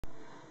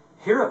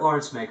Here at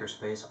Lawrence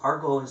Makerspace, our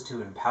goal is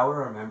to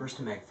empower our members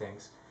to make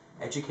things,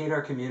 educate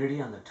our community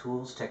on the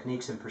tools,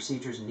 techniques, and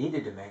procedures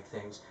needed to make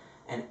things,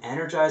 and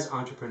energize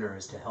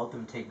entrepreneurs to help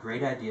them take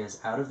great ideas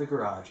out of the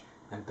garage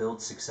and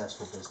build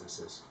successful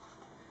businesses.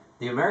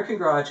 The American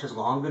garage has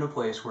long been a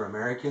place where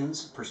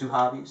Americans pursue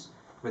hobbies,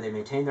 where they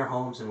maintain their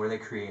homes, and where they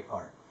create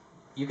art.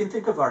 You can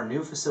think of our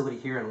new facility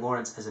here in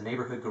Lawrence as a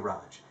neighborhood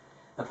garage,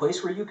 a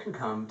place where you can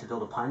come to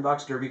build a pine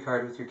box derby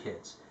card with your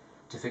kids,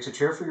 to fix a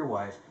chair for your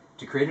wife,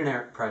 to create an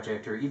art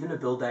project, or even to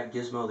build that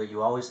gizmo that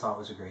you always thought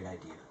was a great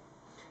idea.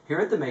 Here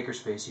at the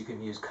Makerspace, you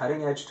can use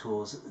cutting-edge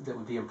tools that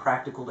would be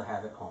impractical to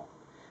have at home.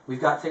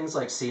 We've got things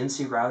like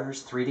CNC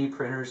routers, 3D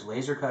printers,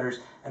 laser cutters,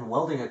 and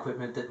welding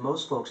equipment that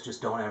most folks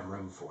just don't have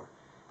room for.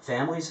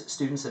 Families,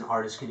 students, and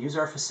artists can use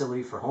our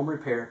facility for home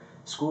repair,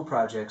 school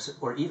projects,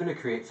 or even to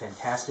create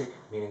fantastic,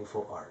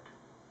 meaningful art.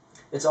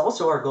 It's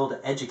also our goal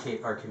to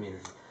educate our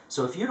community.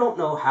 So if you don't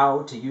know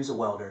how to use a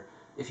welder,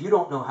 if you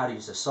don't know how to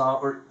use a saw,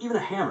 or even a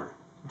hammer,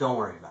 don't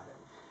worry about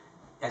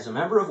it. As a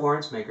member of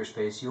Lawrence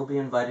Makerspace, you'll be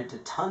invited to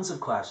tons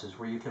of classes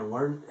where you can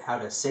learn how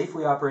to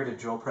safely operate a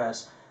drill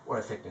press or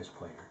a thickness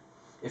planer.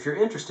 If you're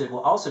interested,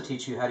 we'll also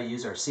teach you how to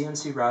use our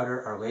CNC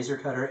router, our laser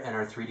cutter, and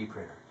our 3D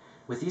printer.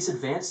 With these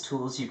advanced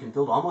tools, you can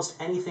build almost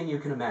anything you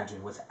can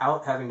imagine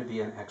without having to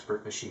be an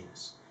expert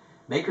machinist.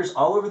 Makers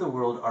all over the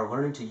world are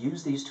learning to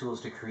use these tools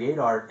to create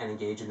art and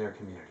engage in their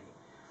community.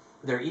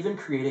 They're even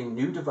creating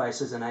new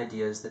devices and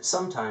ideas that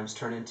sometimes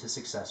turn into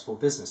successful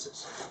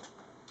businesses.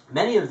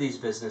 Many of these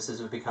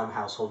businesses have become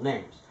household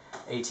names.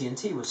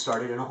 AT&T was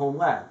started in a home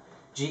lab.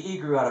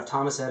 GE grew out of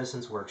Thomas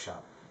Edison's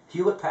workshop.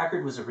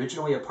 Hewlett-Packard was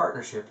originally a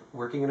partnership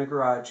working in a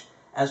garage,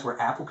 as were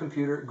Apple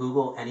Computer,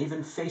 Google, and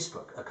even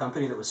Facebook, a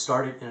company that was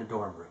started in a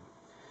dorm room.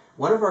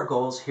 One of our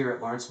goals here at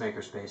Lawrence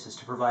Makerspace is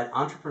to provide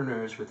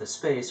entrepreneurs with a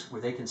space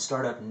where they can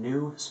start up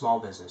new small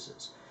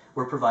businesses.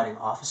 We're providing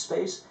office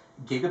space,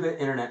 gigabit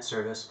internet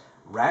service,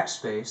 rack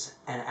space,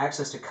 and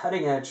access to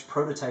cutting-edge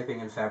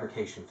prototyping and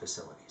fabrication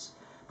facilities.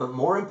 But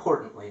more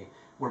importantly,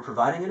 we're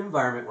providing an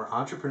environment where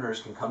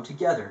entrepreneurs can come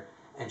together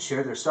and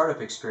share their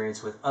startup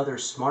experience with other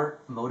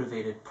smart,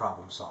 motivated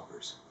problem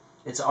solvers.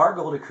 It's our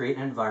goal to create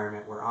an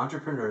environment where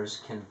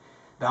entrepreneurs can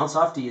bounce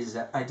off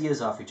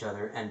ideas off each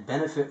other and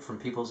benefit from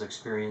people's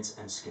experience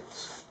and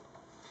skills.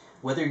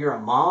 Whether you're a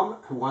mom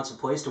who wants a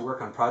place to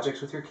work on projects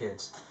with your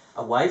kids,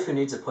 a wife who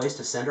needs a place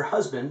to send her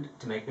husband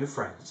to make new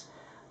friends,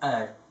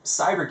 a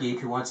cyber geek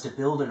who wants to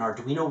build an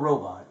Arduino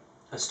robot,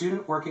 a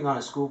student working on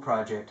a school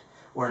project,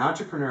 or an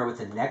entrepreneur with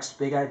the next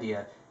big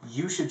idea,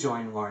 you should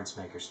join Lawrence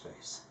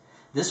Makerspace.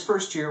 This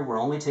first year, we're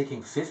only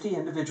taking 50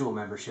 individual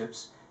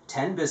memberships,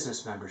 10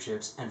 business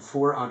memberships, and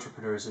 4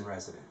 entrepreneurs in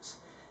residence.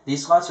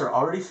 These slots are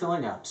already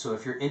filling up, so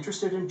if you're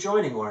interested in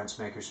joining Lawrence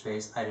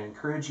Makerspace, I'd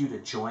encourage you to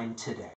join today.